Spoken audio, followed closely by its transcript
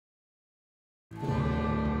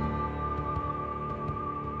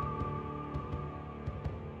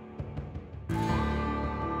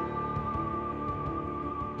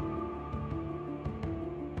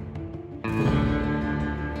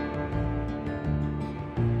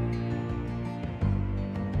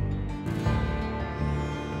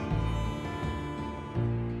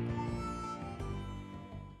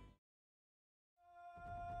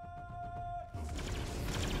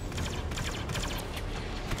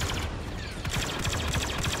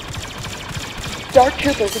Dark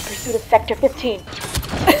troopers in pursuit of Sector 15.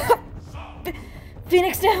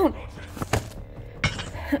 Phoenix down!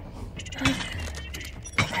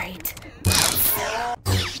 Great.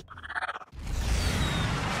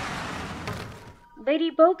 Lady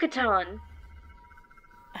Bo Katan.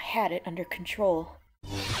 I had it under control.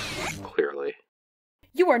 Clearly.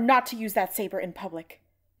 You are not to use that saber in public.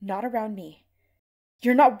 Not around me.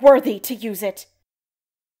 You're not worthy to use it.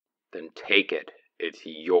 Then take it. It's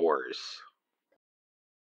yours.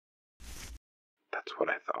 That's what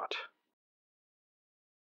I thought.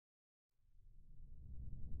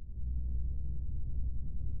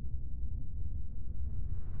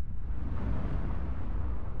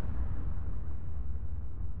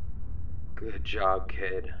 Good job,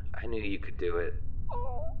 kid. I knew you could do it.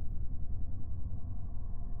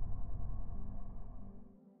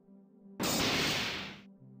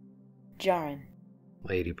 Djarin.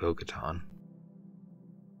 Lady Bo Katan.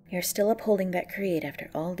 You're still upholding that creed after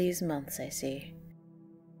all these months, I see.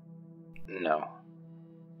 No.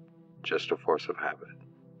 Just a force of habit.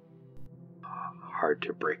 Hard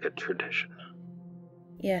to break a tradition.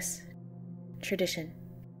 Yes. Tradition.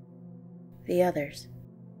 The others.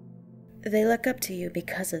 They look up to you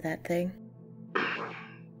because of that thing.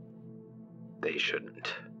 They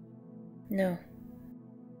shouldn't. No.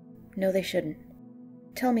 No, they shouldn't.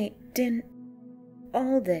 Tell me, Din,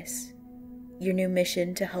 all this, your new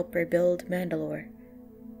mission to help rebuild Mandalore,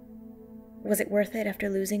 was it worth it after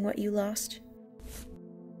losing what you lost?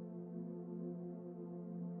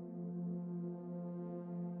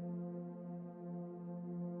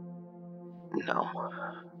 No.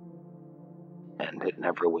 And it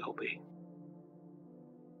never will be.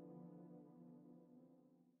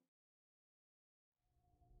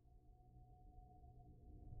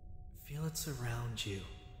 Feel it surround you.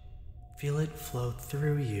 Feel it flow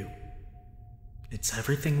through you. It's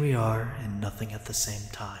everything we are and nothing at the same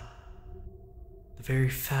time. The very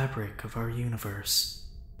fabric of our universe.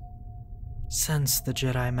 Sense the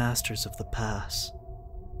Jedi Masters of the past.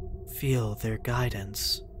 Feel their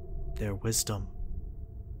guidance, their wisdom.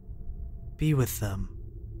 Be with them.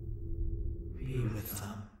 Be with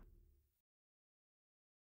them.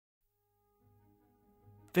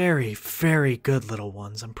 Very, very good, little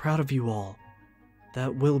ones. I'm proud of you all.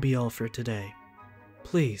 That will be all for today.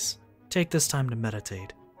 Please, take this time to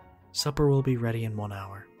meditate. Supper will be ready in 1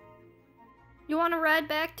 hour. You want to ride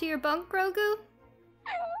back to your bunk, Grogu?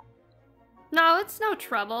 No, it's no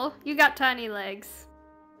trouble. You got tiny legs.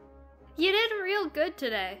 You did real good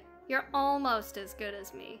today. You're almost as good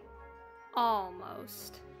as me.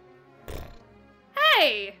 Almost.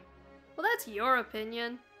 Hey! Well, that's your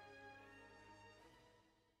opinion.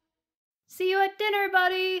 See you at dinner,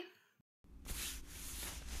 buddy!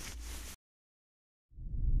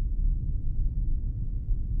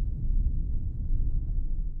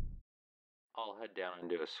 I'll head down and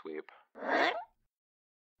do a sweep.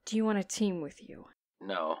 Do you want a team with you?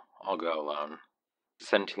 No, I'll go alone.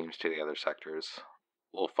 Send teams to the other sectors.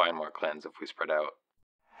 We'll find more clans if we spread out.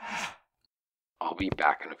 I'll be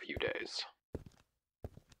back in a few days.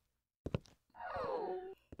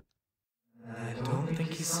 I don't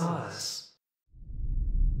think he saw us.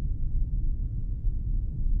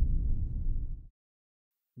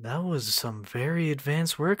 That was some very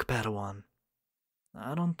advanced work, Padawan.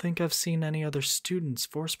 I don't think I've seen any other students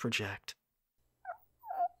force project.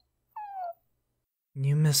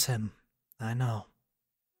 You miss him, I know.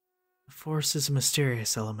 The Force is a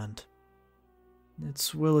mysterious element.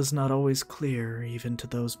 Its will is not always clear, even to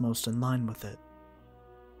those most in line with it.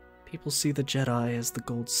 People see the Jedi as the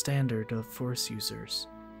gold standard of Force users,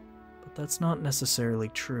 but that's not necessarily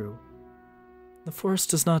true. The Force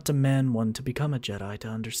does not demand one to become a Jedi to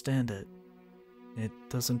understand it. It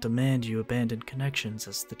doesn't demand you abandon connections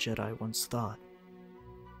as the Jedi once thought.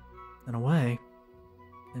 In a way,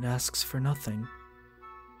 it asks for nothing.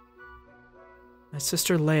 My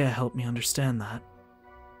sister Leia helped me understand that.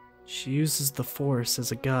 She uses the Force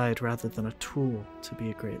as a guide rather than a tool to be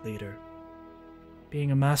a great leader.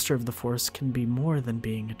 Being a master of the Force can be more than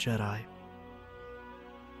being a Jedi.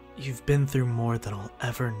 You've been through more than I'll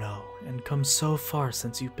ever know, and come so far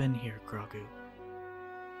since you've been here, Grogu.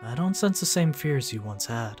 I don't sense the same fears you once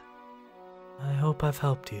had. I hope I've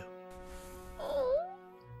helped you.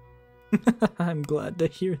 I'm glad to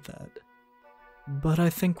hear that. But I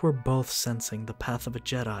think we're both sensing the path of a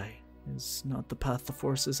Jedi is not the path the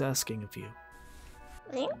Force is asking of you.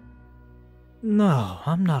 No,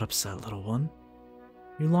 I'm not upset, little one.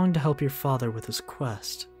 You long to help your father with his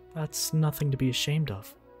quest. That's nothing to be ashamed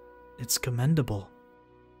of. It's commendable.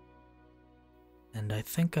 And I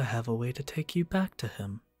think I have a way to take you back to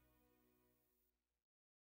him.